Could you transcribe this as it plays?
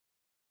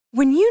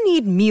When you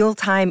need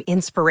mealtime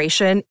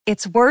inspiration,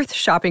 it's worth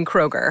shopping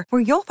Kroger,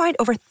 where you'll find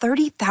over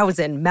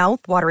 30,000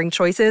 mouth-watering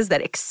choices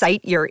that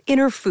excite your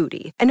inner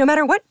foodie. And no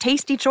matter what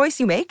tasty choice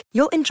you make,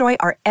 you'll enjoy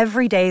our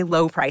everyday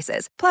low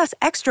prices, plus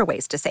extra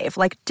ways to save,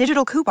 like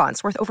digital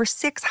coupons worth over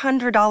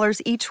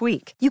 $600 each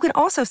week. You can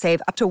also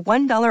save up to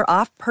 $1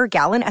 off per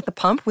gallon at the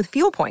pump with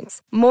fuel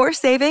points. More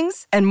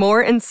savings and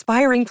more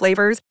inspiring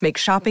flavors make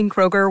shopping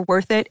Kroger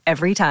worth it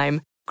every time.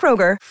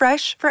 Kroger,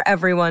 fresh for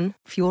everyone.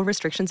 Fuel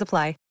restrictions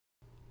apply.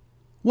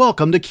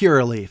 Welcome to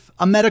Curaleaf,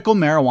 a medical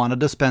marijuana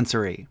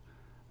dispensary.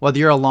 Whether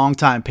you're a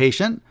longtime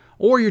patient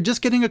or you're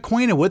just getting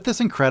acquainted with this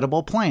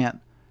incredible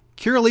plant,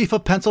 Curaleaf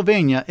of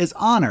Pennsylvania is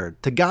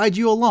honored to guide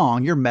you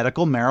along your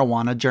medical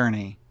marijuana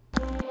journey.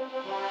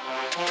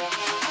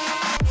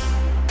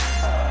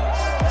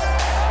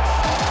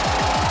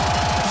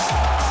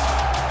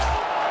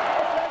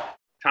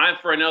 Time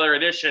for another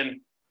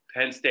edition,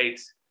 Penn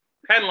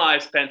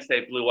Live's Penn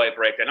State Blue-White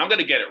Breakdown. I'm going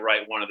to get it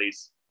right one of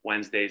these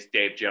Wednesdays,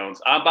 Dave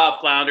Jones. I'm Bob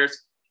Flounders.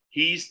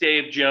 He's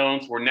Dave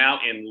Jones. We're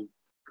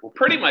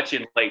pretty much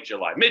in late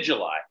July,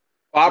 mid-July.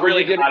 Bob,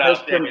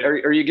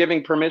 are you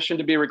giving permission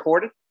to be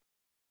recorded?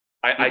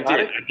 I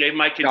did. I gave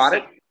my consent. Got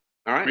it?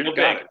 All right. Real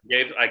big.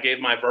 I gave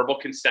my verbal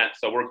consent,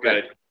 so we're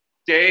good. Okay.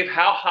 Dave,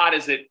 how hot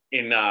is it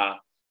in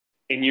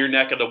your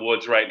neck of the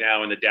woods right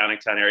now in the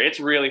Downingtown area?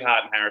 It's really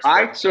hot in Harrisburg.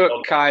 I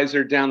took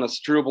Kaiser down the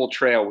Struble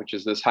Trail, which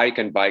is this hike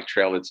and bike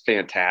trail that's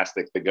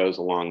fantastic that goes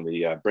along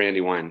the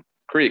Brandywine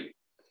Creek.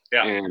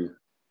 Yeah. And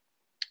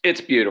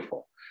it's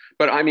beautiful.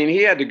 But, I mean,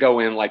 he had to go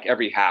in like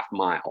every half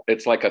mile.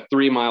 It's like a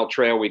 3-mile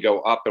trail. We go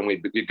up and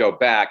we go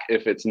back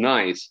if it's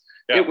nice.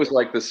 Yeah. It was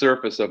like the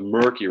surface of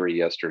Mercury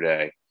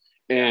yesterday.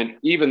 And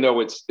even though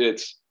it's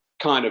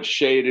kind of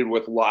shaded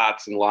with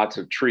lots and lots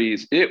of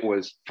trees, it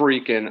was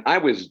I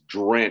was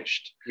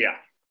drenched. Yeah.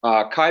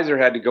 Kaiser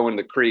had to go in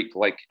the creek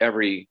like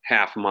every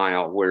half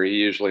mile where he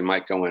usually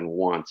might go in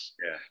once.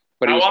 Yeah.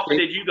 But how often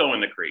did you go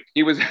in the creek?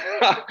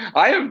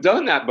 I have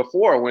done that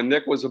before when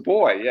Nick was a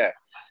boy. Yeah.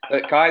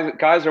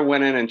 Kaiser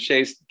went in and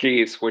chased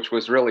geese, which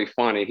was really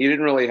funny. He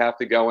didn't really have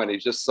to go in. He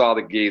just saw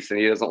the geese, and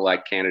he doesn't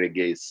like Canada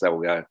geese.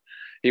 So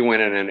he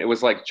went in, and it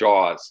was like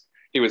Jaws.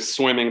 He was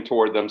swimming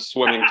toward them, and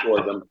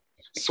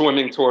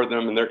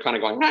they're kind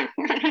of going,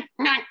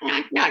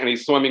 and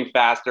he's swimming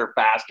faster.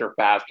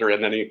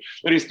 And then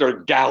he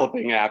started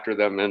galloping after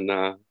them.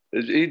 And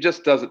he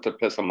just does it to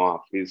piss them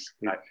off. He's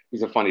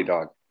a funny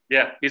dog.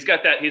 Yeah, he's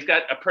got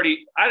a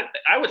pretty,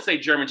 I would say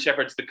German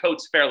Shepherd's, the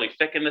coat's fairly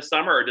thick in the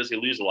summer, or does he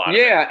lose a lot?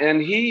 Yeah,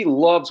 and he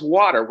loves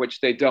water,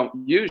 which they don't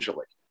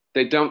usually.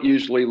 They don't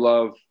usually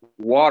love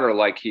water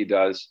like he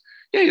does.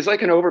 Yeah, he's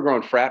like an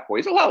overgrown frat boy.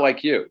 He's a lot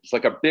like you. He's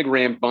like a big,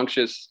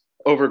 rambunctious,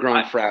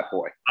 overgrown frat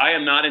boy. I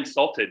am not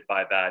insulted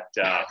by that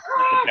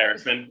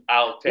comparison.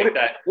 I'll take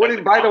that.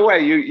 By the way,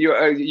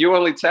 you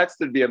only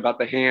texted me about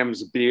the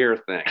Hams beer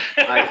thing.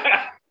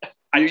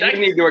 You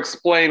need to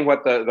explain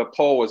what the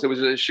poll was. It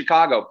was a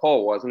Chicago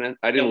poll, wasn't it?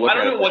 I don't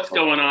know what's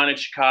going on in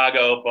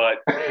Chicago, but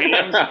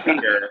Ham's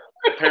beer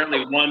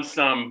apparently won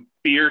some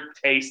beer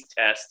taste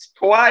test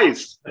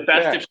twice. The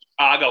best of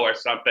Chicago or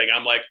something.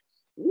 I'm like,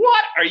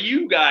 what are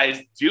you guys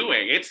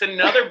doing? It's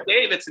another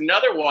Dave. It's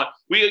another one.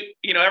 We,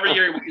 every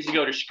year we used to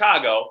go to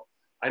Chicago.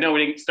 I know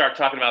we didn't start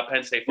talking about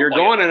Penn State football. You're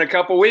going in a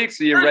couple weeks.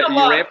 Are you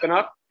ramping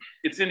up?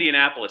 It's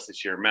Indianapolis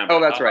this year, remember?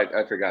 Oh, that's right.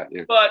 I forgot.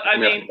 Yeah. But, I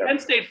mean, Penn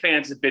State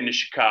fans have been to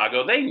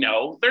Chicago. They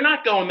know. They're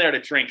not going there to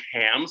drink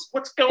Hams.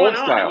 What's going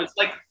on? It was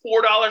like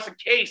 $4 a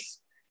case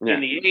in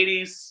the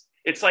 80s.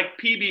 It's like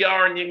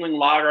PBR and Yingling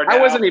Lager. I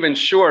wasn't even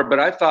sure, but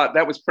I thought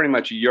that was pretty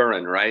much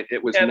urine, right?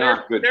 It was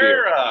not good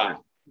beer.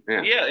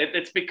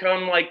 It's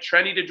become like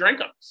trendy to drink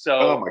them. So,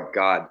 oh, my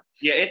God.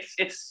 Yeah,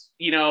 it's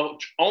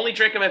only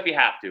drink them if you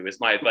have to, is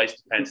my advice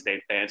to Penn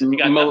State fans. If you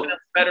got nothing else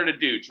better to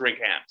do, drink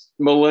Hams.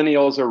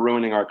 Millennials are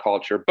ruining our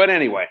culture. But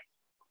anyway,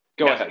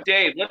 go ahead.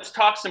 Dave, let's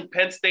talk some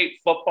Penn State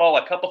football.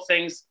 A couple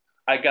things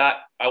I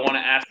want to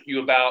ask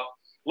you about.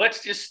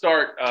 Let's just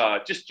start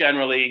just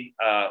generally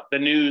the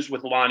news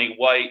with Lonnie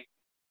White.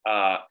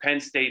 Penn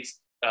State's,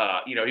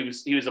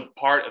 he was a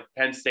part of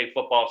Penn State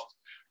football's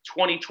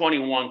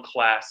 2021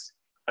 class,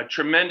 a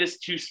tremendous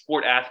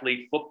two-sport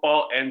athlete,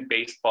 football and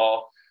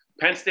baseball.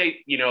 Penn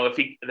State, if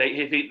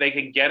they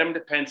can get him to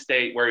Penn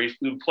State where he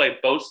would play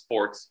both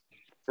sports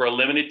for a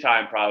limited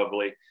time,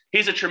 probably.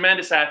 He's a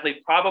tremendous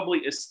athlete,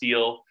 probably a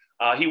steal.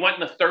 He went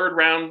in the third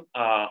round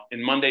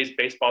in Monday's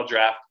baseball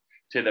draft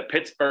to the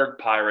Pittsburgh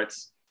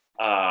Pirates.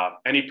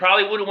 And he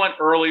probably would have went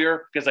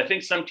earlier because I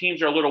think some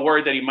teams are a little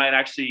worried that he might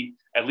actually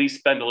at least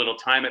spend a little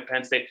time at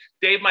Penn State.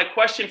 Dave, my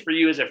question for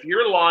you is, if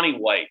you're Lonnie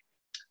White,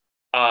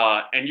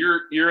 and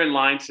you're in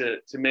line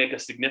to make a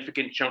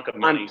significant chunk of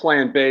money. I'm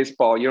playing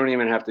baseball. You don't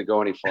even have to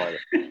go any farther.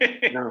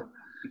 No.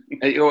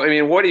 I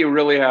mean, what do you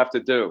really have to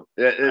do?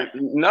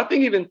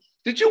 Nothing even.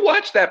 Did you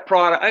watch that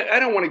product? I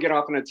don't want to get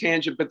off on a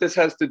tangent, but this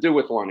has to do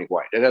with Lonnie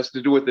White. It has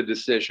to do with the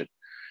decision.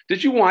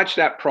 Did you watch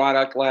that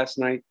product last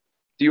night?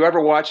 Do you ever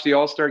watch the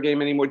All-Star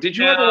game anymore? Did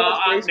you ever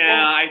watch baseball?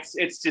 No,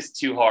 it's just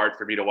too hard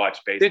for me to watch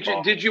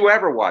baseball. Did you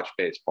ever watch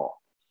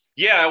baseball?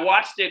 Yeah, I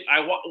watched it.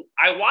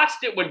 I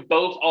watched it when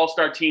both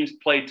All-Star teams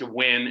played to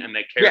win and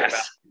they cared about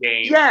the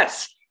game.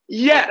 Yes.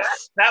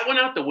 That went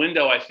out the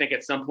window, I think,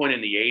 at some point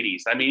in the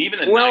 80s. I mean, even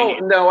the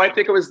 90s. No, I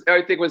think it was the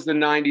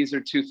 90s or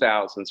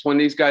 2000s when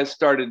these guys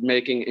started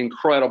making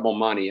incredible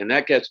money. And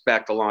that gets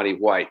back to Lonnie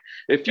White.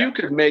 If you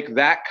could make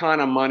that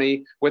kind of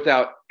money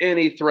without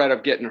any threat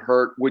of getting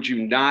hurt, would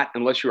you not,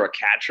 unless you're a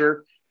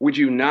catcher, would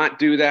you not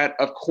do that?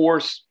 Of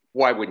course.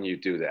 Why wouldn't you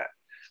do that?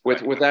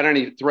 Without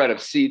any threat of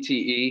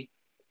CTE?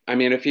 I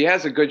mean, if he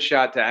has a good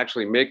shot to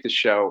actually make the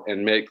show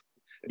and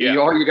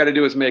all you got to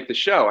do is make the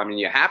show. I mean,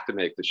 you have to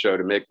make the show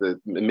to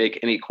make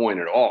any coin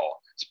at all,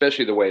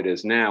 especially the way it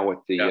is now with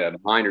the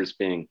minors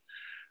being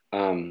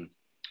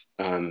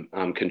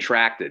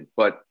contracted.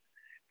 But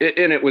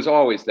it was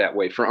always that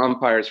way for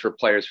umpires, for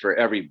players, for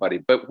everybody.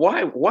 But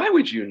why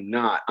would you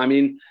not? I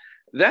mean,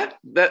 that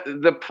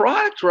the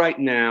product right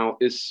now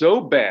is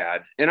so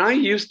bad. And I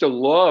used to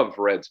love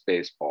Reds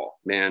baseball,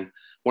 man,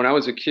 when I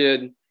was a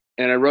kid.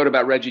 And I wrote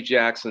about Reggie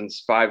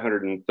Jackson's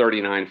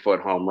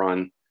 539-foot home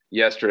run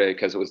yesterday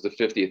because it was the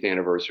 50th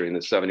anniversary in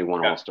the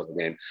 71 All-Star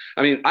game.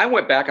 I mean, I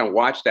went back and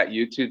watched that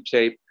YouTube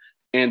tape,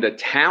 and the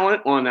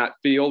talent on that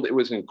field, it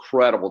was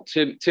incredible.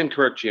 Tim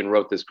Kirkjian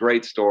wrote this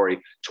great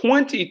story,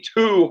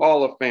 22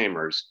 Hall of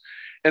Famers.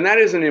 And that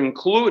isn't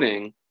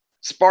including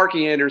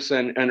Sparky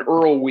Anderson and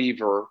Earl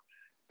Weaver,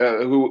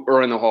 who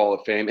are in the Hall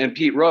of Fame, and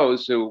Pete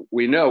Rose, who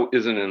we know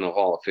isn't in the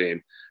Hall of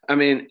Fame. I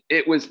mean,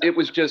 it was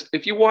just,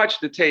 if you watch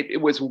the tape,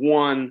 it was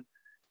one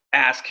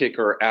ass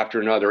kicker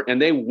after another,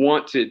 and they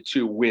wanted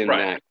to win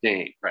that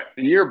game. Right.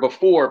 The year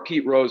before,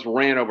 Pete Rose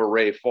ran over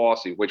Ray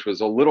Fosse, which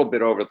was a little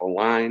bit over the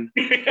line,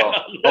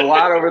 a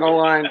lot over the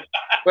line,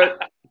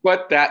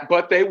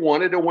 but they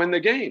wanted to win the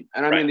game.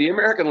 And I mean, the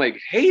American League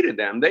hated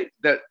them.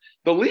 The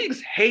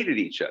leagues hated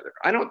each other.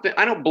 I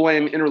don't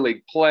blame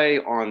interleague play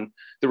on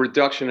the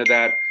reduction of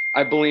that.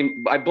 I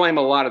blame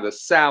a lot of the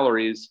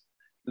salaries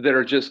that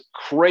are just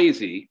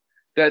crazy.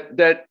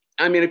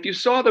 I mean, if you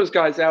saw those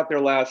guys out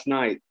there last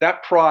night,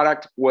 that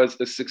product was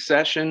a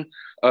succession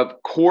of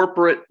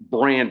corporate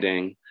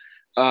branding,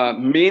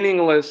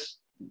 meaningless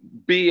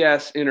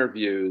BS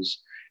interviews,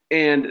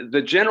 and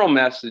the general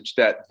message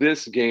that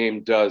this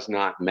game does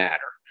not matter.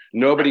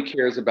 Nobody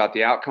cares about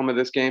the outcome of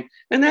this game.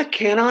 And that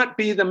cannot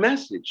be the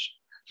message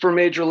for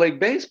Major League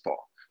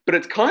Baseball. But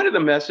it's kind of the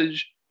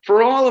message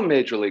for all of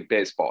Major League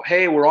Baseball.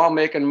 Hey, we're all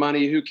making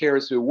money. Who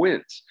cares who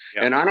wins?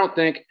 Yep. And I don't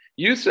think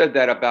you said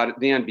that about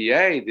the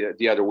NBA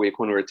the other week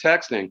when we were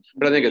texting,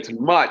 but I think it's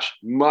much,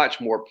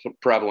 much more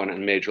prevalent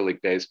in Major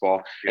League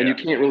Baseball. Yeah. And you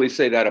can't really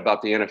say that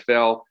about the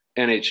NFL,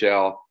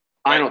 NHL.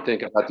 I don't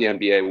think about the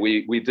NBA.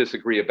 We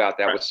disagree about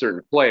that with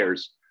certain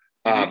players,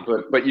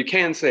 but you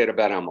can say it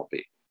about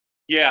MLB.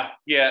 Yeah.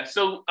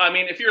 So, I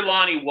mean, if you're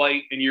Lonnie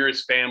White and you're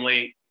his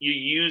family, you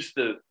use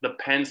the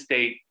Penn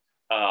State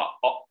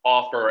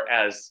offer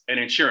as an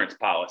insurance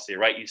policy,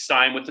 right? You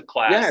sign with the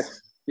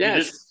class.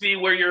 Yes. You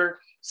just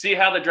see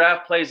how the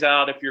draft plays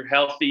out. If you're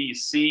healthy, you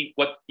see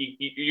what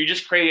you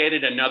just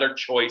created another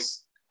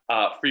choice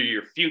for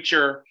your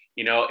future.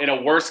 You know, in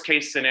a worst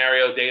case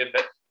scenario, Dave,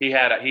 he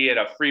had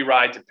a free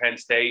ride to Penn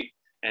State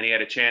and he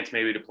had a chance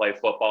maybe to play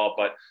football.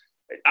 But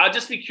I'll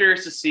just be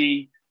curious to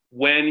see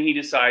when he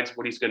decides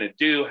what he's going to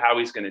do, how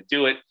he's going to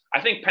do it.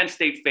 I think Penn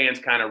State fans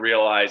kind of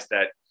realize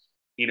that,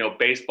 you know,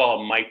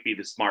 baseball might be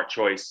the smart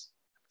choice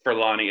for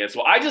Lonnie as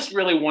well. I just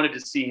really wanted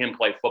to see him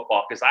play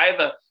football because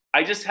I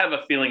just have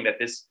a feeling that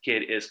this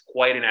kid is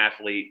quite an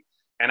athlete.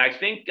 And I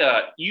think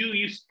you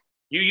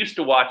used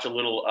to watch a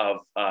little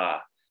of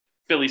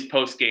Phillies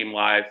post-game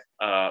live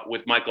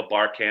with Michael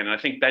Barkan. And I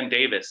think Ben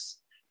Davis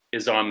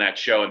is on that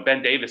show. And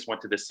Ben Davis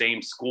went to the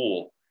same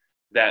school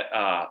that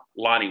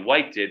Lonnie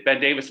White did.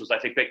 Ben Davis was, I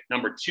think, picked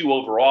number 2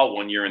 overall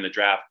one year in the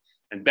draft.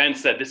 And Ben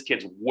said, this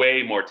kid's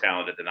way more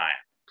talented than I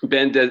am.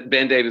 Ben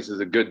Davis is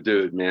a good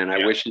dude, man.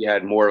 I wish he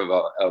had more of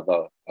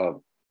I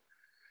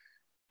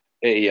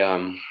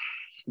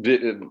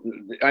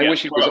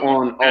wish he was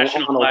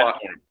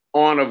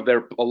on a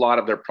lot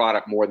of their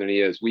product more than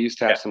he is. We used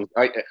to have some.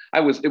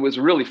 It was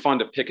really fun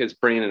to pick his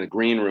brain in the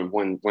green room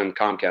when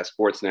Comcast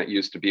Sportsnet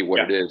used to be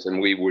what it is,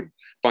 and we would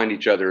find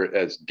each other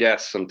as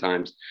guests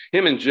sometimes.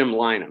 Him and Jim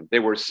Lynam, they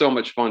were so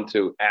much fun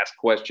to ask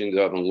questions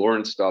of and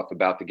learn stuff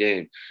about the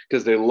game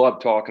because they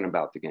loved talking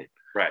about the game.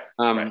 Right.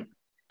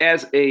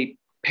 As a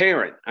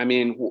parent, I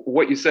mean,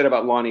 what you said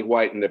about Lonnie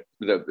White and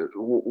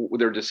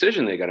their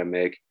decision they got to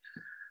make.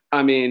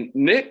 I mean,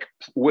 Nick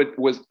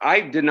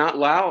I did not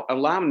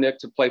allow Nick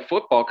to play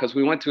football because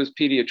we went to his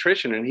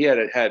pediatrician and he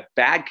had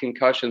bad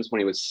concussions when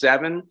he was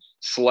 7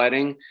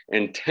 sledding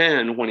and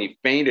 10 when he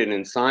fainted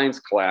in science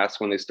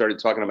class when they started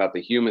talking about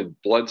the human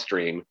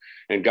bloodstream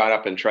and got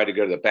up and tried to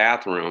go to the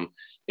bathroom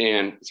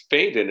and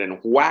fainted and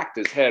whacked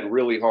his head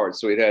really hard.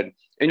 So you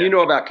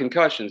know about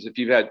concussions. If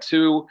you've had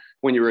 2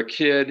 when you were a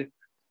kid,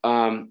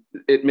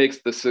 it makes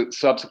the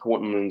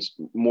subsequent ones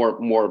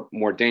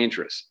more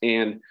dangerous.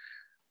 And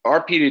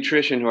our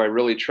pediatrician, who I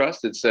really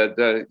trusted, said,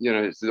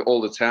 it's the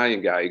old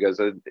Italian guy. He goes,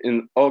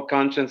 in all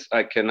conscience,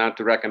 I cannot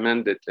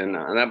recommend it. And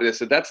they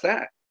said, that's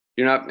that.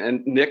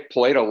 And Nick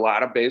played a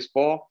lot of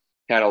baseball,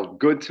 had a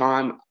good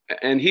time,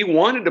 and he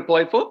wanted to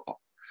play football.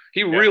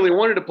 He really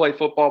wanted to play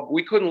football, but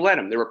we couldn't let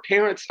him. There were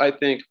parents, I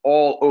think,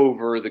 all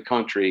over the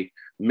country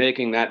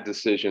making that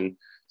decision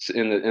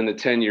in the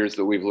 10 years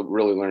that we've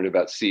really learned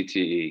about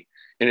CTE.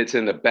 And it's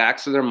in the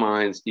backs of their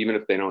minds, even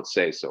if they don't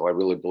say so. I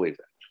really believe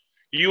that.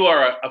 You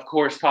are, of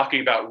course,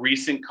 talking about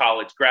recent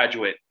college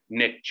graduate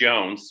Nick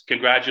Jones.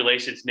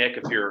 Congratulations, Nick,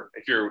 if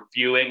you're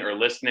viewing or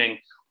listening.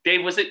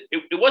 Dave,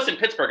 it wasn't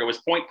Pittsburgh, it was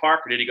Point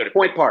Park, or did he go to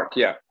Point Park?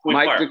 Yeah.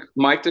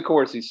 Mike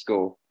DeCourcy's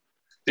school.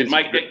 Did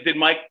Mike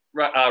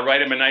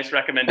write him a nice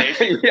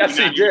recommendation? Yes,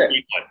 he did.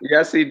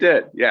 Yes, he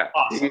did. Yeah.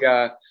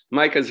 Awesome.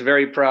 Mike is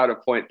very proud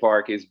of Point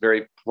Park. He's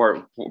very proud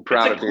of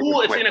being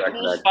It's in a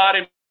cool spot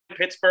in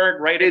Pittsburgh,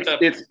 right on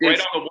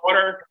the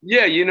water.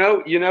 Yeah, you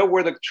know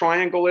where the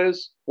triangle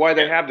is? Why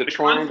they have the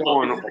triangle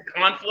on the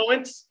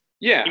confluence?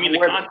 Yeah, you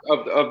mean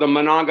of the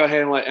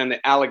Monongahela and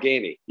the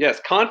Allegheny. Yes,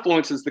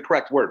 confluence is the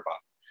correct word, Bob.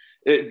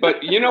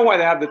 But you know why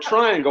they have the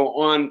triangle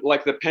on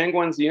like the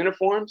Penguins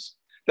uniforms?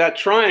 That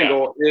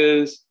triangle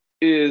is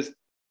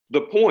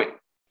the point,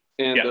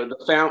 and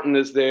the fountain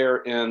is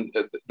there, and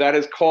that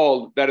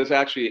is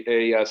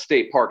actually a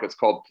state park. It's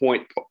called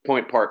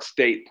Point Park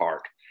State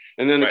Park,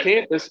 and then the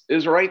campus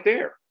is right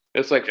there.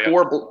 It's like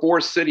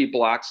four city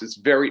blocks. It's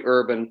very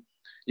urban.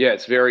 Yeah,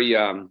 it's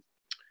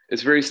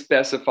very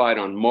specified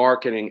on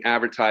marketing,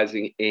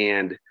 advertising,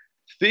 and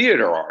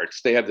theater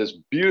arts. They have this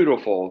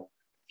beautiful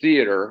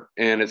theater,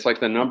 and it's like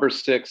the number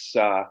 6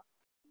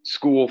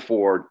 school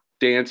for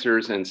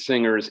dancers and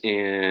singers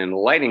and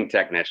lighting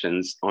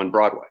technicians on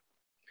Broadway.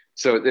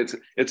 So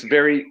it's a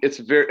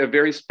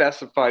very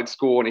specified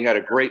school, and he had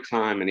a great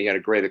time and he had a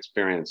great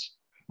experience.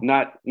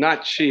 Not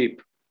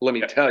cheap, let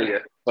me tell you,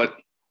 but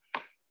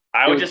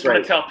I would just want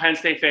to tell Penn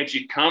State fans,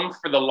 you come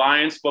for the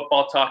Lions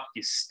football talk,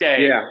 you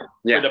stay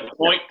for the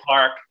Point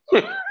Park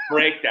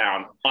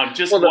breakdown on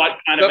just what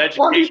kind of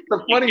education.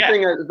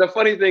 The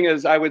funny thing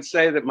is, I would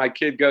say that my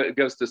kid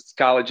goes to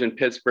college in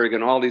Pittsburgh,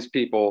 and all these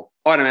people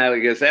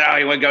automatically say,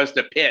 "Oh, he goes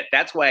to Pitt.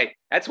 That's why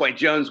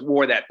Jones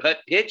wore that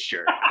Pitt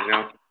shirt."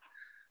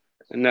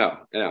 No.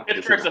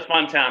 Pittsburgh's a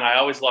fun town. I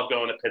always love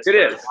going to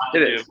Pittsburgh.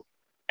 It is.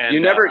 And,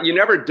 you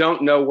never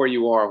don't know where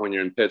you are when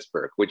you're in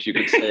Pittsburgh, which you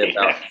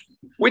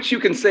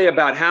can say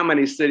about how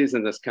many cities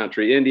in this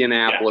country: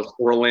 Indianapolis,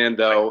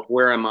 Orlando.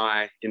 Where am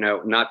I?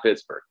 Not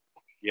Pittsburgh.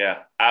 Yeah,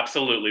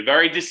 absolutely.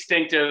 Very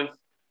distinctive,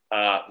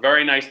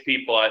 very nice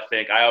people, I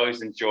think. I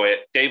always enjoy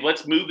it. Dave,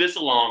 let's move this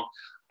along.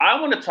 I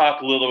want to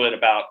talk a little bit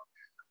about,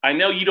 I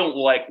know you don't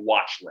like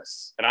watch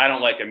lists, and I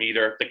don't like them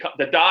either.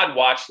 The Dodd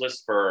watch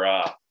list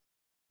for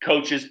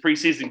coaches,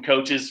 preseason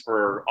coaches,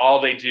 for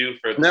all they do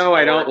for the sport.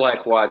 I don't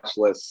like watch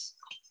lists.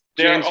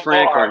 James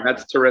Franklin,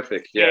 that's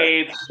terrific. Yeah.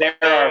 Dave,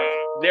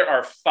 there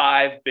are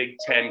 5 Big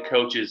Ten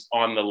coaches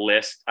on the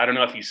list. I don't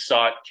know if you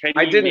saw it.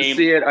 I didn't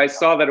see it. I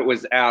saw that it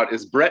was out.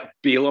 Is Brett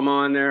Bielema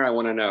on there? I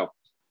want to know.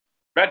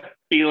 Brett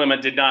Bielema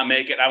did not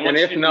make it.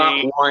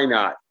 Why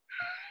not?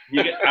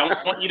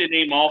 I want you to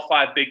name all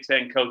 5 Big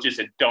Ten coaches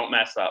and don't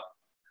mess up.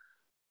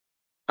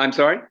 I'm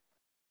sorry?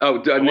 Oh,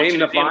 name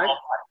the 5?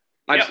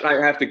 I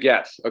have to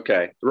guess.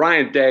 Okay.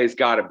 Ryan Day's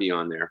got to be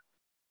on there.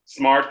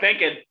 Smart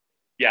thinking.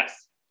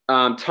 Yes.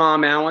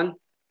 Tom Allen.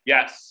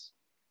 Yes.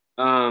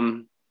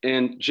 And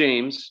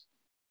James.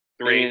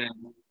 3.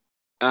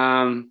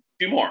 And,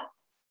 2 more.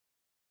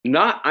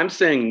 I'm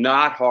saying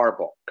not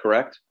Harbaugh,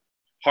 correct?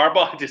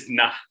 Harbaugh does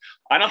not.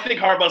 I don't think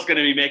Harbaugh's going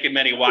to be making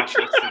many watch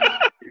lists in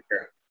the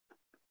future.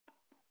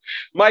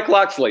 Mike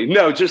Loxley.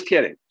 No, just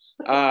kidding.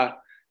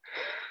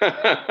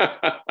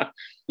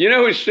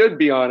 Who should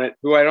be on it,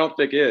 who I don't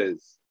think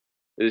is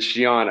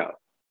Schiano.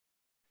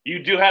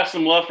 You do have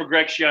some love for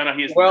Greg Schiano.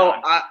 He is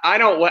I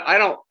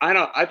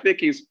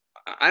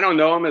don't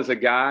know him as a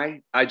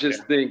guy. I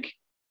just think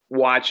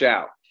watch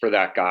out for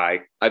that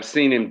guy. I've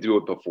seen him do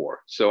it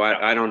before. So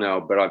I don't know,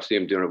 but I've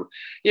seen him doing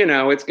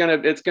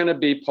it. It's gonna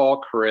be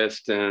Paul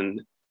Christ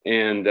and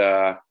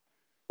let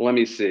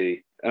me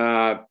see.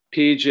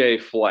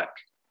 PJ Fleck.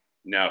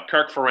 No,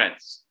 Kirk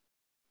Ferentz.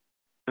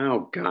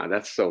 Oh God,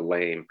 that's so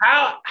lame.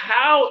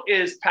 How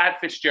is Pat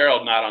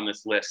Fitzgerald not on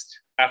this list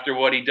after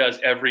what he does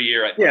every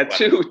year at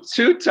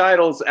two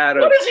titles out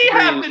of what does he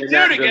have to do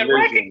to get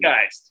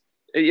recognized?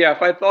 Yeah,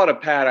 if I thought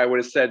of Pat, I would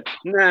have said,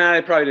 nah,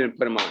 I probably didn't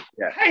put him on.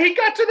 Yeah. Hey, he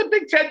got to the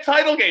Big Ten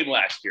title game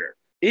last year.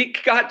 He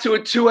got to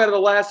it 2 out of the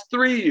last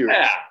 3 years.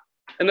 Yeah.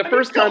 And the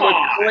first time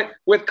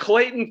with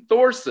Clayton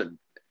Thorson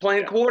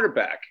playing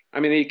quarterback. I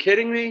mean, are you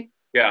kidding me?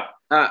 Yeah.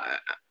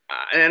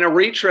 And a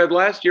retread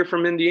last year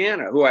from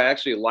Indiana, who I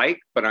actually like,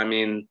 but I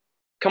mean,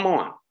 come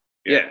on.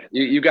 Yeah,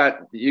 you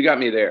got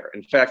me there.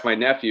 In fact, my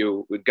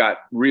nephew got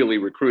really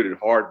recruited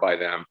hard by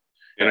them,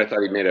 and I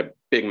thought he made a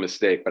big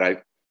mistake, but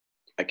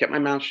I kept my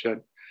mouth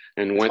shut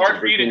and went. It's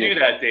hard for you to do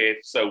that, Dave.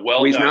 So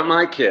well, he's not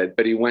my kid,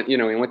 but he went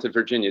to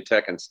Virginia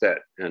Tech instead,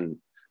 and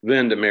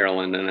then to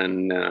Maryland, and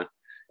then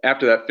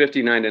after that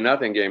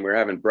 59-0 game, we were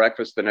having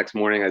breakfast the next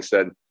morning. I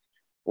said,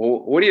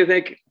 well, what do you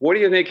think?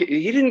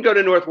 He didn't go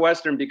to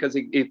Northwestern because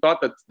he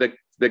thought that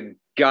the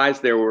guys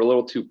there were a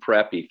little too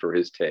preppy for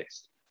his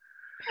taste.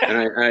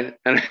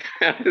 And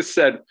I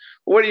said,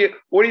 what do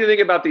you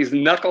think about these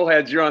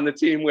knuckleheads you're on the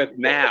team with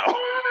now?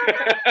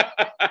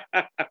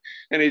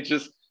 And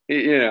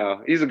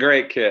he's a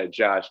great kid,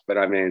 Josh. But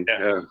I mean,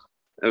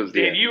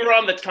 Dave, you were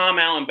on the Tom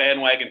Allen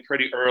bandwagon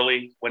pretty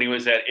early when he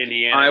was at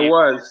Indiana. I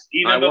was.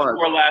 Even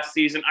before last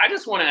season. I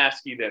just want to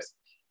ask you this.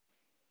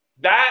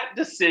 That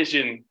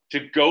decision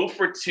to go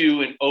for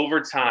 2 in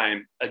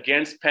overtime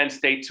against Penn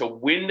State to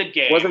win the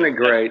game. Wasn't it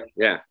great?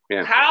 Yeah.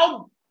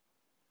 How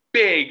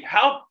big,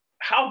 how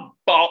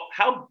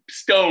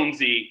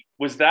stonesy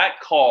was that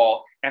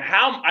call? And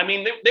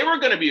they were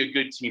going to be a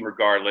good team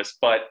regardless,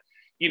 but,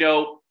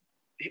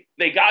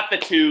 they got the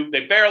 2.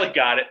 They barely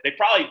got it.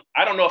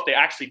 I don't know if they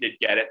actually did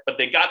get it, but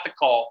they got the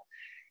call.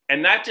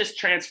 And that just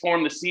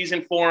transformed the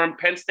season for them.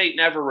 Penn State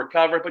never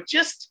recovered, but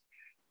just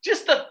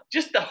the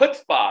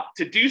chutzpah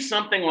to do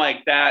something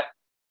like that.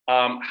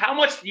 How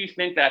much do you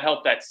think that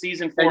helped that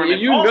season for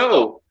him?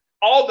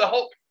 All the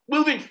whole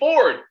moving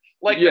forward,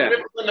 the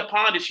river in the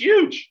pond is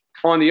huge.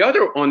 On the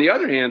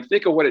other hand,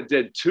 think of what it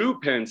did to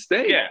Penn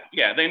State.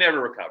 Yeah, they never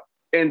recovered.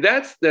 And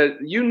that's the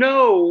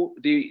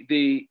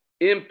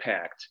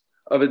impact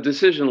of a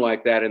decision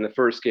like that in the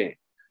first game.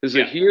 This is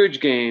a huge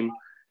game.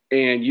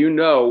 And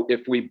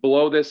if we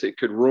blow this, it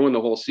could ruin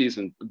the whole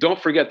season.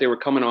 Don't forget they were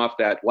coming off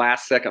that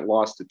last second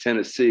loss to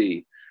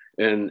Tennessee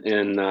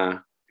in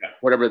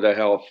whatever the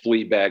hell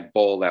flea bag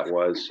bowl that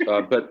was.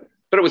 But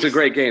it was a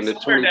great game. The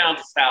down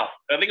south.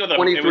 I think it was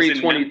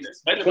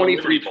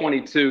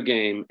 23-22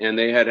 game, and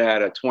they had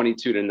a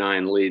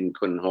 22-9 lead and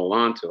couldn't hold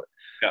on to it.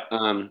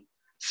 Yeah.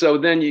 So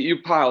then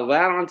you pile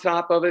that on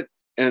top of it,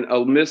 and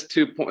a missed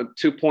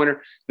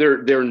two-pointer.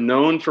 They're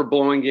known for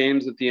blowing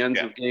games at the ends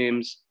of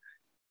games.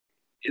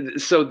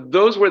 So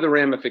those were the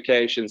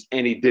ramifications,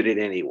 and he did it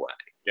anyway.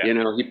 Yeah.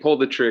 He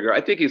pulled the trigger.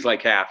 I think he's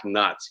like half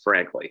nuts,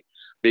 frankly.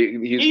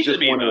 He's just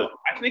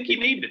I think he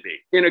needed to be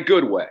in a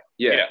good way.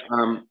 Yeah.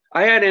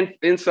 I had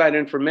inside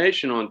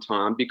information on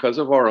Tom because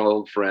of our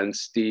old friend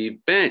Steve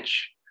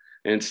Bench,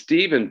 and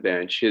Stephen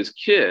Bench, his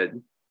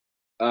kid,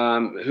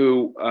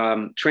 who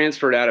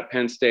transferred out of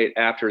Penn State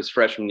after his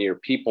freshman year.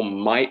 People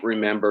might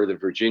remember the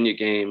Virginia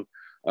game,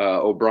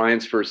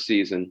 O'Brien's first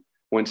season,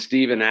 when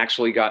Stephen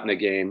actually got in a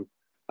game.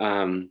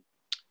 When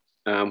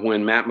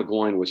Matt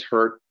McGloin was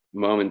hurt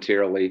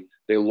momentarily,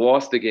 they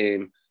lost the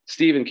game.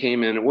 Steven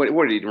came in. What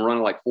did he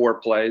run, like 4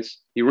 plays?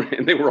 They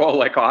were all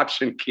like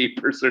option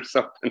keepers or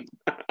something.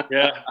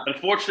 Yeah.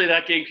 Unfortunately,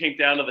 that game came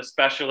down to the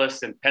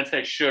specialists, and Penn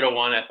State should have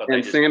won it.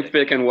 And Sam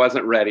Ficken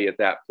wasn't ready at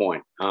that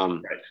point.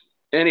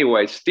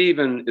 Anyway,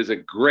 Steven is a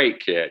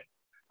great kid.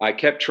 I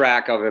kept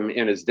track of him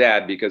and his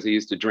dad because he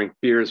used to drink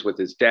beers with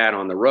his dad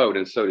on the road,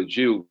 and so did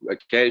you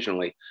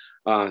occasionally.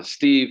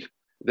 Steve,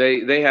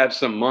 they have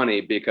some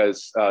money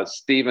because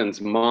Steven's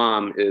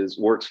mom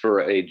works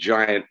for a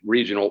giant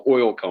regional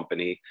oil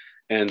company,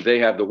 and they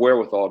have the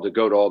wherewithal to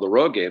go to all the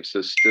road games.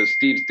 So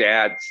Steven's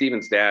dad,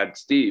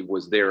 Steve,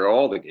 was there at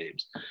all the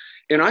games.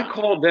 And I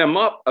called them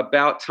up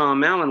about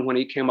Tom Allen when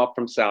he came up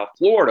from South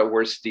Florida,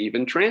 where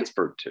Steven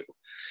transferred to.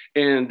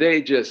 And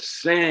they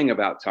just sang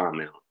about Tom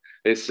Allen.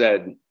 They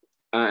said,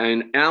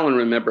 and Allen,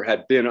 remember,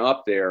 had been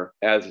up there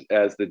as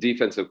the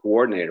defensive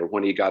coordinator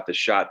when he got the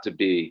shot to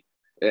be.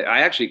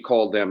 I actually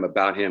called them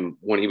about him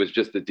when he was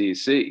just the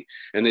DC.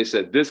 And they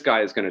said, this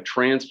guy is going to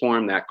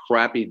transform that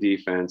crappy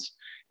defense.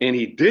 And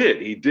he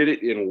did. He did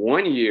it in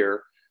 1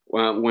 year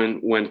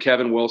when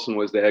Kevin Wilson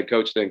was the head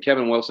coach. Then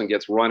Kevin Wilson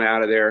gets run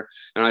out of there.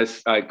 And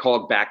I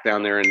called back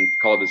down there and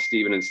called to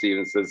Steven, and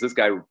Steven says, this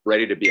guy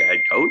ready to be a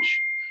head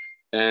coach?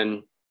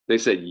 And they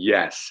said,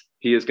 yes,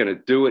 he is going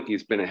to do it.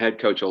 He's been a head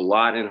coach a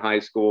lot in high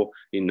school.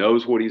 He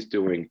knows what he's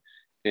doing.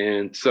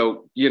 And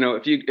so,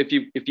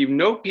 if you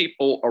know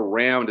people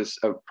around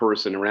a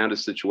person, around a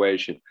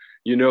situation,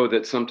 you know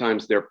that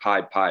sometimes they're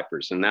Pied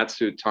Pipers. And that's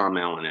who Tom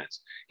Allen is.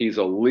 He's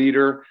a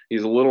leader.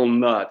 He's a little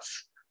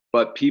nuts,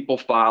 but people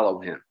follow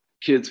him.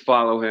 Kids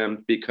follow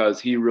him because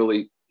he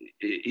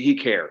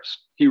cares.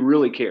 He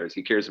really cares.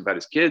 He cares about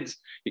his kids.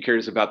 He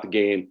cares about the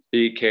game.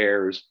 He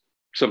cares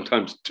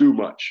sometimes too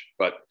much,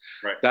 but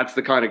that's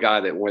the kind of guy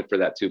that went for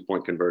that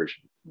 2-point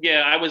conversion.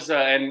 Yeah, I was,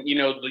 and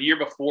the year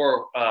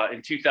before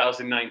in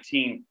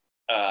 2019,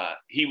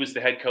 he was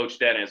the head coach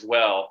then as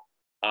well.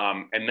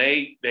 And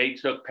they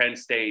took Penn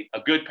State,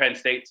 a good Penn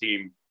State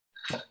team,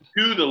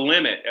 to the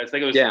limit. I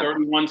think it was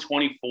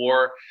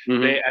 31-24.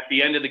 Mm-hmm. At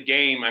the end of the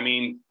game, I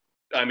mean,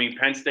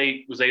 Penn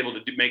State was able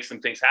to make some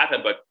things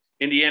happen, but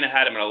Indiana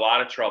had him in a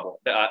lot of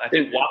trouble. I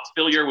think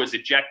Watts-Fillier was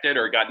ejected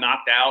or got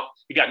knocked out.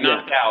 He got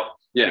knocked out.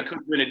 Yeah, it could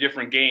have been a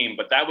different game,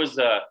 but that was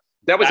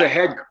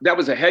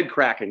a head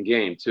cracking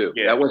game too.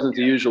 Yeah, that wasn't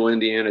the usual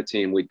Indiana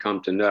team we'd come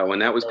to know,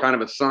 and that was kind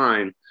of a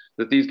sign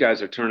that these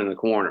guys are turning the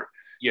corner.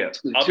 Yeah.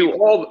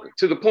 To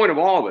the point of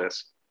all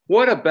this,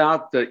 what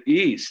about the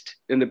East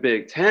in the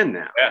Big Ten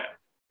now? Yeah.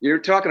 You're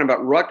talking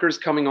about Rutgers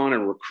coming on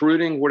and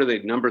recruiting. What are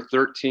they, number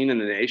 13 in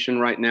the nation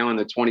right now in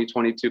the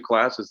 2022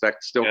 class? Is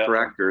that still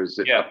correct, or is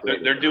it? Yeah,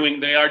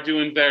 they are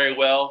doing very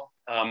well.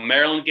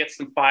 Maryland gets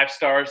some 5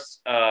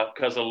 stars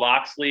because of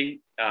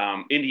Loxley.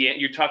 Indiana,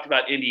 you talked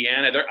about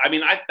Indiana.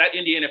 That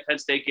Indiana-Penn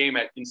State game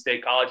at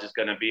State College is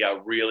going to be a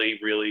really,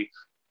 really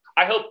 –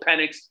 I hope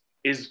Penix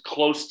is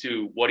close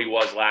to what he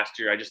was last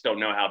year. I just don't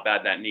know how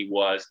bad that knee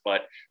was.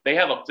 But they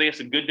have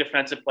some good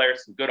defensive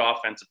players, some good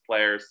offensive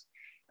players,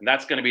 and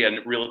that's going to be a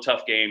real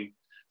tough game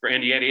for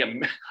Indiana.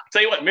 I'll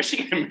tell you what,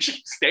 Michigan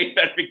State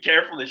better be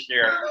careful this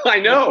year. I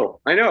know.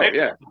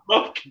 Yeah.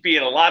 Both could be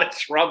in a lot of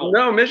trouble.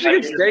 No,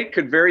 Michigan State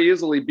could very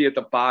easily be at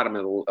the bottom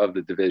of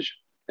the division.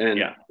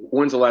 And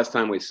when's the last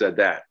time we said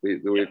that? We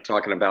were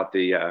talking about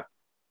the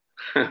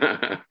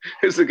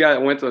who's the guy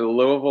that went to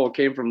Louisville,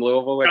 came from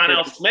Louisville? John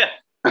L. Smith.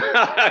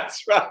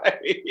 That's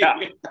right. Yeah.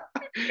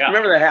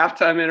 Remember the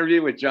halftime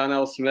interview with John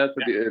L. Smith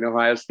in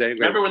Ohio State?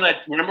 Remember when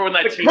that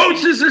the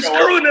coaches are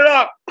screwing it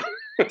up.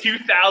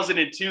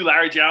 2002,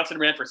 Larry Johnson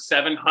ran for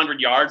 700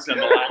 yards in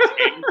the last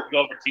game to go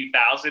over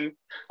 2,000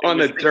 on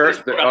the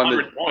dirt.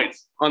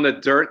 Points on the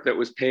dirt that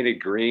was painted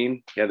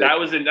green. Yeah, that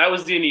was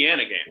the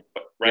Indiana game,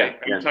 right?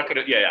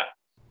 Yeah.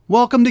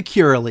 Welcome to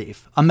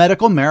Curaleaf, a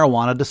medical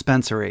marijuana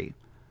dispensary.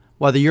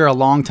 Whether you're a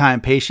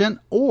longtime patient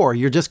or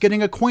you're just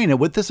getting acquainted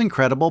with this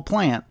incredible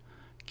plant,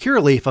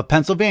 Curaleaf of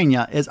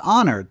Pennsylvania is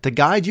honored to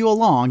guide you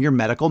along your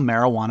medical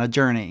marijuana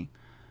journey.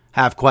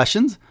 Have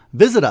questions?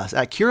 Visit us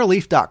at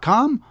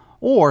curaleaf.com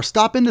or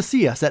stop in to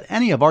see us at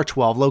any of our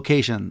 12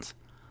 locations.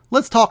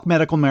 Let's talk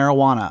medical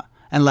marijuana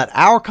and let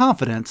our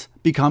confidence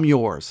become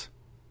yours.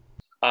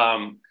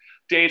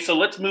 Dave, so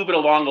let's move it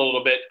along a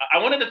little bit. I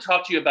wanted to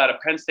talk to you about a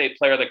Penn State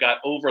player that got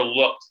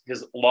overlooked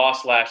his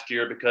loss last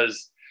year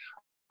because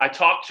I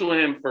talked to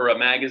him for a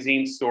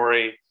magazine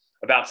story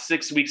about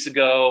 6 weeks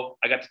ago.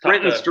 I got to talk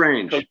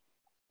to Coach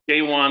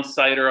Jaywan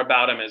Sider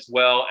about him as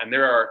well. And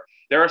there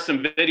are some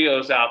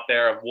videos out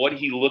there of what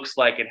he looks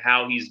like and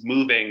how he's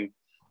moving.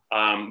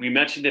 We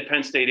mentioned the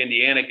Penn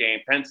State-Indiana game.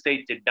 Penn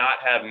State did not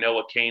have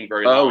Noah Cain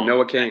very long. Oh,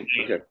 Noah Cain.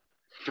 Okay.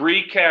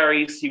 3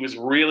 carries. He was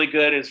really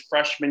good his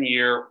freshman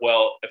year.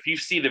 Well, if you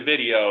see the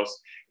videos,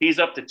 he's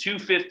up to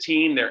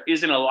 215. There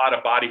isn't a lot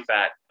of body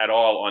fat at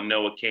all on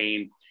Noah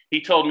Cain.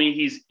 He told me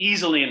he's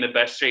easily in the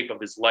best shape of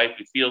his life.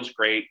 He feels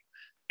great.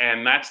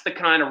 And that's the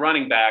kind of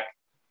running back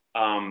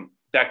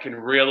that can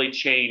really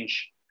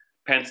change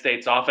Penn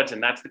State's offense.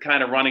 And that's the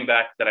kind of running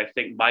back that I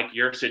think Mike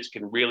Yurcich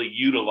can really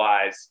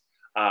utilize,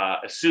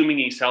 assuming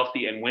he's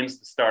healthy and wins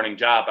the starting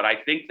job. But I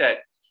think that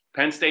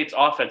Penn State's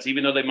offense,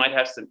 even though they might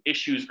have some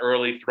issues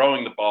early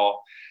throwing the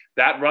ball,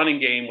 that running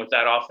game with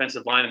that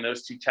offensive line and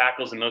those 2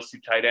 tackles and those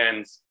 2 tight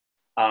ends,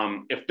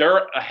 if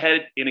they're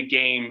ahead in a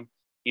game,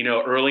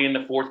 early in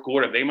the fourth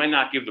quarter, they might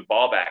not give the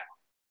ball back.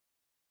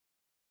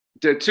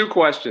 2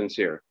 questions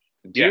here.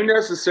 Do you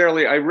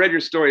necessarily – I read your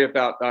story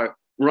about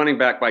running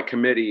back by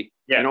committee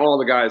and all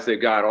the guys they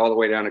got all the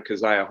way down to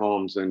Keziah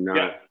Holmes and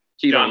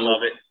John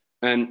Lovett.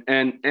 And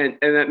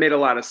that made a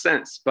lot of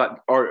sense. But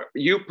are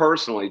you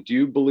personally, do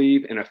you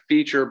believe in a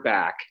feature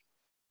back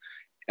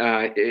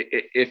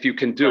if you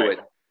can do it?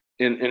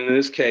 In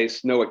this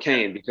case, Noah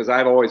Cain, because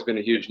I've always been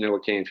a huge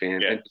Noah Cain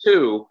fan. And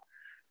 2,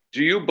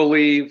 do you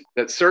believe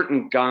that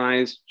certain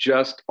guys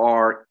just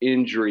are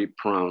injury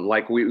prone?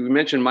 Like we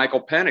mentioned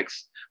Michael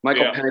Penix.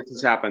 Penix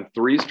has happened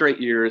 3 straight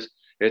years.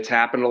 It's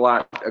happened a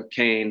lot of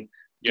Cain.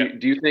 Do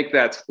you think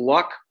that's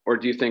luck or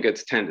do you think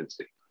it's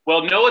tendency?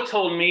 Well, Noah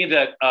told me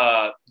that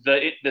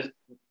the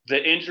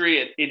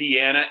injury at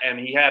Indiana, and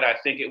he had, I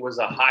think it was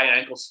a high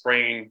ankle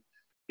sprain.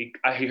 He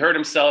hurt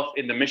himself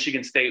in the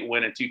Michigan State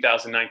win in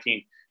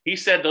 2019. He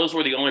said those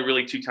were the only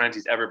really 2 times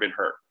he's ever been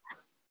hurt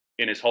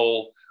in his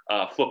whole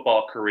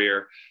football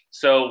career.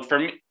 So for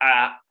me,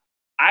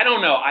 I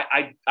don't know.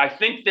 I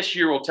think this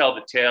year will tell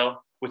the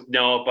tale with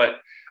Noah, but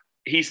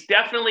he's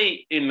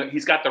definitely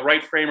he's got the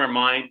right frame of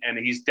mind, and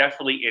he's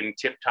definitely in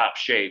tip-top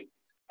shape.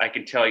 I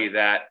can tell you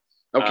that.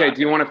 Okay.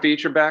 Do you want a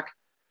feature back,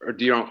 or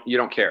you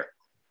don't care?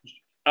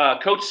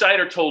 Coach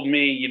Sider told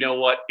me, you know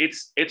what?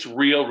 It's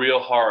real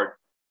hard.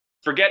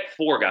 Forget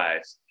 4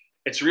 guys.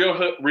 It's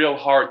real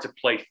hard to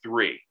play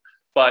 3.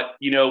 But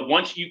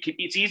once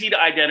it's easy to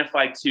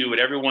identify 2, and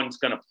everyone's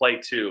going to play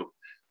 2.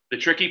 The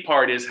tricky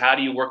part is how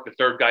do you work the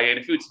 3rd guy in?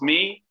 If it's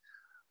me,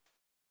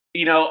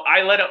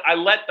 I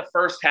let the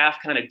first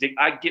half kind of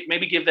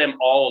maybe give them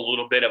all a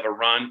little bit of a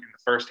run in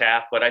the first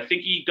half. But I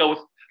think you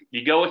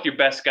go with your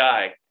best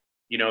guy.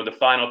 The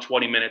final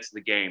 20 minutes of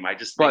the game. I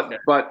just think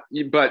but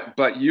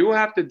you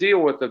have to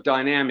deal with the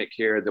dynamic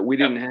here that we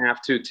didn't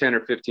have to 10 or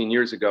 15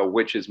 years ago,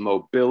 which is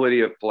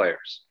mobility of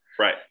players.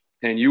 Right.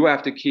 And you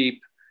have to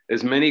keep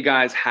as many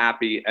guys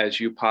happy as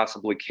you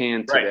possibly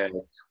can today,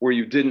 where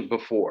you didn't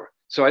before.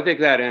 So I think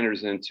that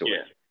enters into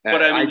it. But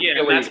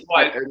that's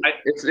why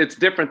it's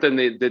different than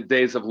the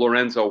days of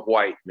Lorenzo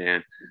White,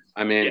 man.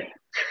 I mean,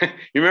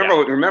 you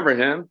remember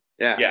him?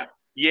 Yeah.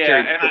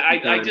 And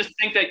I just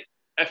think that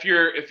if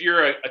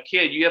you're a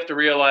kid, you have to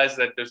realize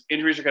that there's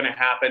injuries are going to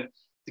happen.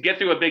 To get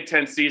through a Big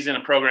Ten season, a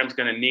program's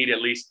going to need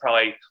at least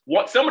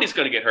somebody's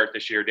going to get hurt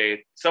this year, Dave.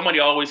 Somebody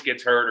always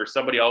gets hurt, or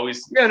somebody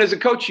always. Yeah, and as a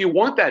coach, you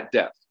want that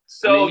depth.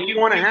 So you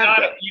want to have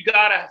that. You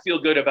got to feel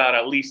good about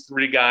at least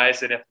 3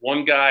 guys, and if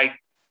one guy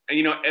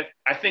if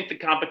I think the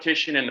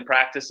competition and the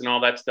practice and all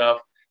that stuff,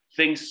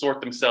 things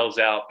sort themselves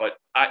out. But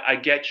I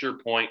get your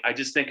point. I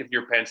just think if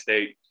you're Penn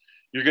State,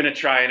 you're going to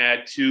try and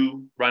add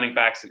 2 running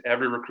backs in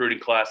every recruiting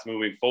class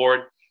moving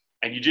forward.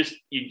 And you just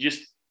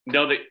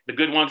know that the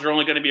good ones are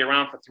only going to be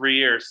around for 3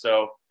 years.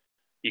 So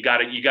you got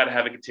to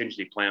have a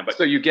contingency plan. But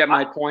so you get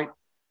my point?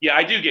 Yeah,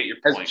 I do get your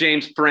point. As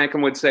James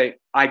Franklin would say,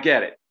 I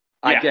get it.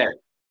 I get it.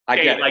 I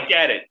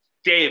get it.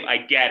 Dave, I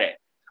get it.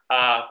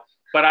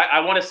 But I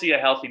want to see a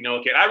healthy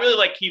Noah Cain. I really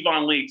like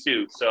Kevon Lee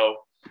too. So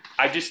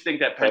I just think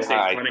that Penn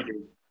State's running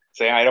game.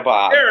 Say hi to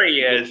Bob. There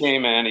he is. He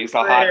came in. He's a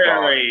hot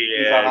dog.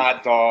 He's a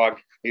hot dog.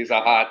 He's a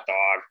hot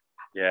dog.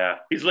 Yeah.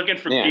 He's looking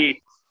for peace.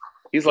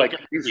 He's like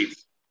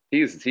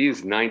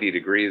he's 90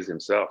 degrees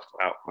himself.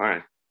 Wow. All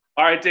right.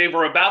 All right, Dave,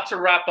 we're about to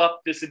wrap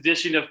up this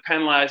edition of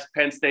Penn Live's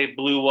Penn State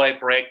Blue-White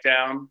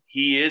Breakdown.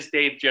 He is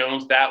Dave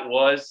Jones. That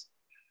was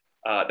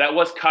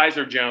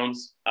Kaiser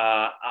Jones.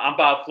 I'm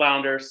Bob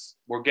Flounders.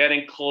 We're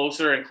getting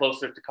closer and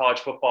closer to college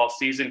football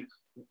season.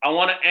 I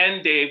want to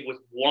end, Dave, with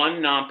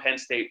one non-Penn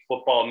State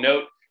football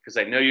note because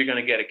I know you're going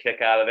to get a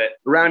kick out of it.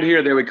 Around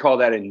here, they would call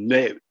that a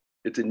note.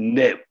 It's a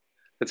note.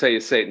 That's how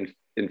you say it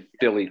in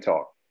Philly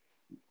talk.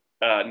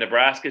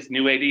 Nebraska's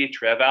new AD,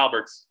 Trev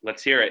Alberts.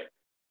 Let's hear it.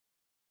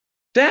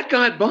 That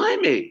got by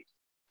me.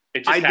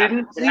 I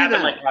didn't see that. It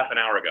happened like half an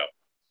hour ago.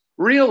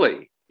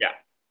 Really? Yeah.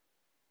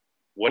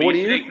 What do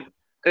you think?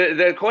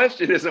 The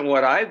question isn't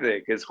what I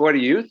think. It's what do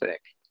you think?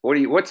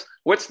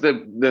 What's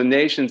the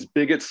nation's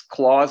biggest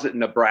closet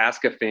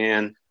Nebraska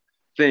fan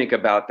think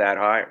about that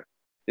hire?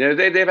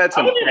 They've had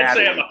some. I wouldn't even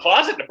say I'm a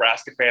closet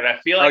Nebraska fan. I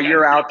feel like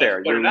you're out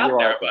there. You're out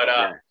there. But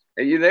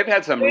they've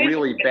had some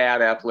really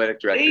bad athletic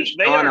directors.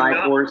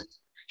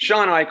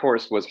 Sean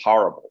Eichhorst was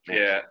horrible. Man.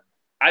 Yeah.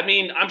 I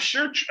mean, I'm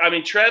sure.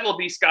 Trev will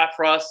be Scott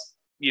Frost's,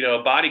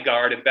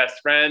 bodyguard and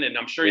best friend, and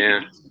I'm sure he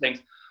can do some things.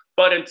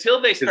 But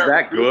until they start, is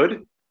that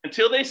good?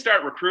 Until they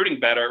start recruiting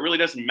better, it really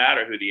doesn't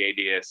matter who the AD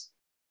is.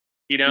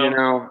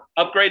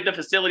 Upgrade the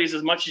facilities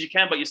as much as you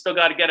can, but you still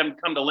got to get them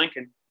to come to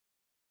Lincoln.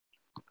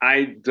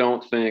 I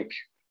don't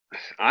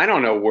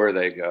know where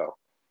they go.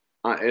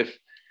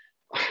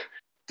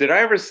 Did I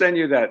ever send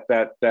you that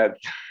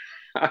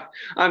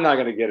I'm not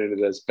going to get into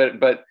this,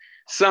 but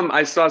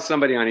I saw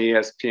somebody on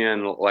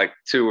ESPN like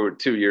 2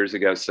 years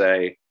ago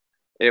say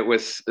it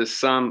was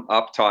some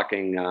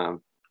up-talking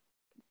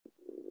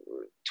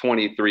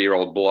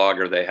 23-year-old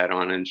blogger they had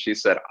on, and she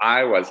said,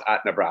 I was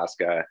at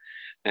Nebraska,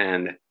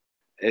 and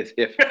if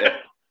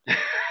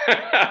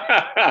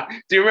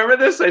do you remember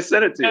this? I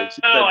sent it to you.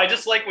 No, I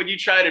just like when you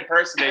try to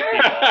impersonate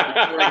people.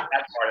 That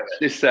part of it.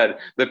 She said,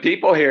 the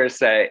people here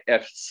say,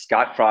 if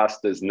Scott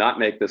Frost does not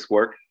make this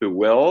work, who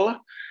will?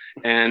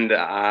 And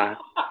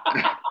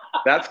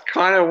that's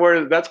kind of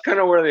where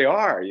they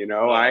are.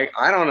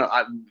 I don't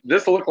know.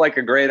 This looked like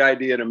a great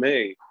idea to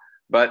me,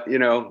 but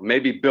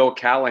maybe Bill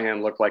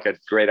Callahan looked like a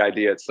great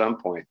idea at some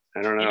point.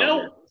 I don't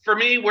know. For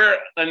me,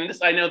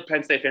 I know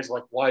Penn State fans are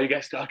like, why are you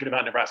guys talking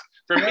about Nebraska?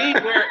 For me,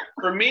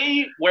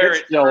 where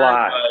it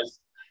was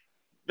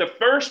the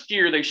first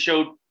year I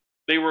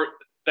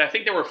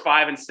think they were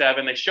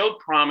 5-7. They showed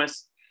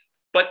promise,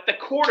 but the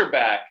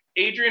quarterback,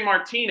 Adrian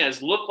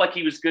Martinez, looked like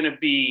he was going to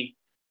be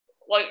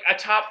like a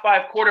top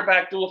 5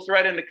 quarterback dual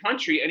threat in the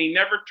country, and he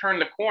never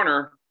turned the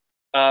corner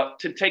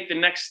to take the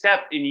next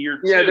step in year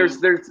 2. Yeah, there's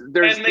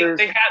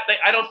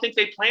I don't think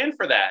they planned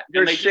for that.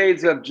 There's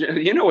shades of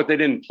what they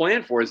didn't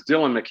plan for is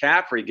Dylan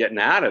McCaffrey getting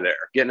out of there,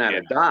 getting out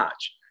of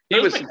Dodge. They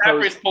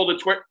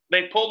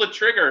pulled the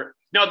trigger.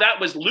 No,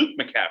 that was Luke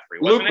McCaffrey.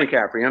 Wasn't it?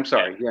 McCaffrey. I'm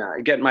sorry. Yeah,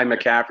 getting my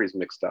McCaffreys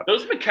mixed up.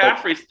 Those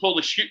McCaffreys pull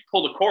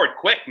the cord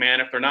quick,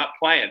 man. If they're not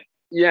playing.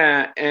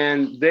 Yeah,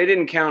 and they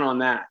didn't count on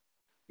that.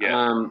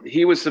 Yeah.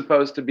 He was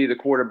supposed to be the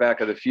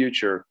quarterback of the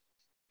future,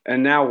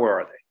 and now where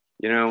are they?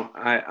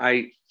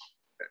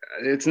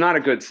 It's not a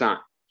good sign.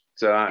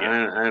 So I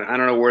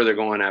don't know where they're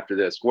going after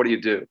this. What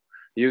do?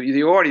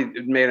 You already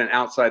made an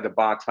outside the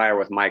box hire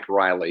with Mike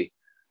Riley,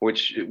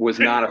 which was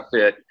not a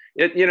fit.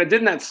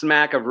 Didn't that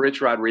smack of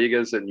Rich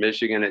Rodriguez at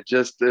Michigan? It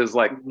just is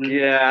like,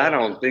 I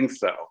don't think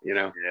so.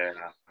 Yeah.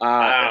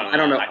 I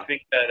don't know. I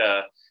think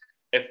that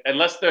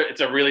unless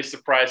it's a really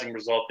surprising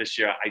result this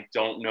year, I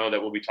don't know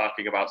that we'll be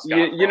talking about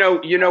Scott. You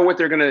know what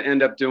they're going to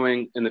end up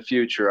doing in the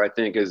future, I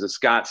think, is a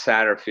Scott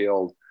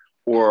Satterfield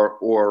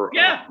or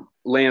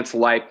Lance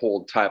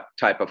Leipold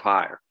type of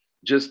hire.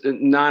 Just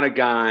not a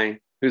guy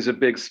who's a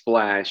big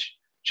splash,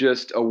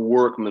 just a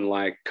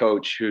workman-like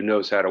coach who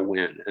knows how to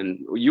win. And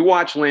you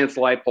watch Lance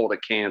Leipold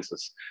at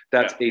Kansas.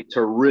 That's a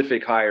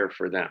terrific hire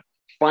for them.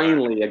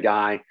 Finally, a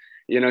guy,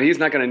 he's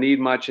not going to need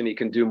much and he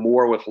can do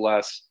more with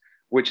less,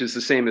 which is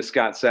the same as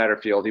Scott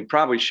Satterfield. He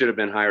probably should have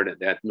been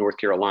hired at North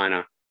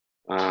Carolina,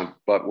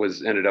 but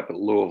ended up at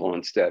Louisville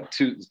instead.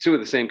 Two of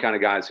the same kind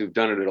of guys who've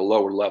done it at a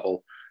lower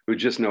level, who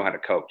just know how to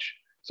coach.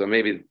 So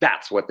maybe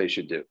that's what they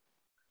should do.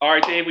 All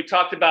right, Dave, we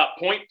talked about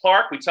Point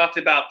Park. We talked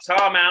about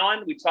Tom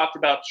Allen. We talked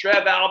about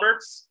Trev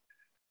Alberts.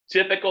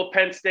 Typical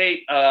Penn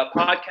State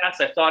podcast.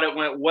 I thought it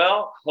went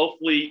well.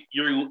 Hopefully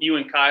you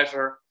and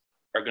Kaiser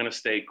are going to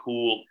stay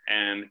cool.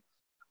 And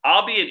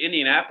I'll be in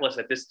Indianapolis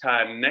at this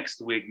time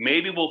next week.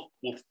 Maybe we'll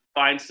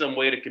find some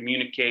way to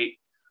communicate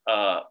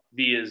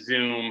via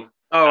Zoom.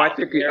 Oh, I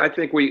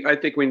think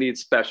we need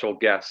special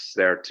guests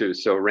there too.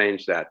 So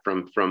arrange that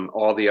from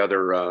all the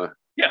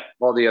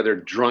other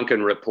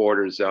drunken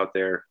reporters out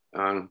there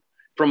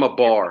from a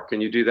bar.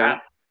 Can you do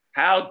that?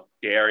 How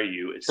dare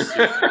you? It's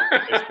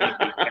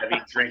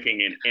heavy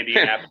drinking in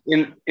Indianapolis.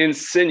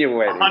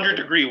 Insinuating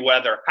 100-degree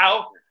weather.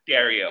 How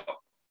dare you?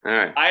 All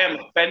right. I am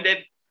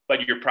offended, but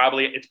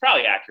it's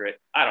probably accurate.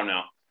 I don't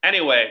know.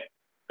 Anyway,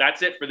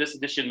 that's it for this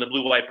edition of the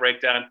Blue-White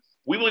Breakdown.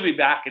 We will be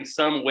back in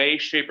some way,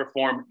 shape, or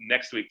form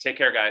next week. Take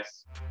care,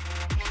 guys.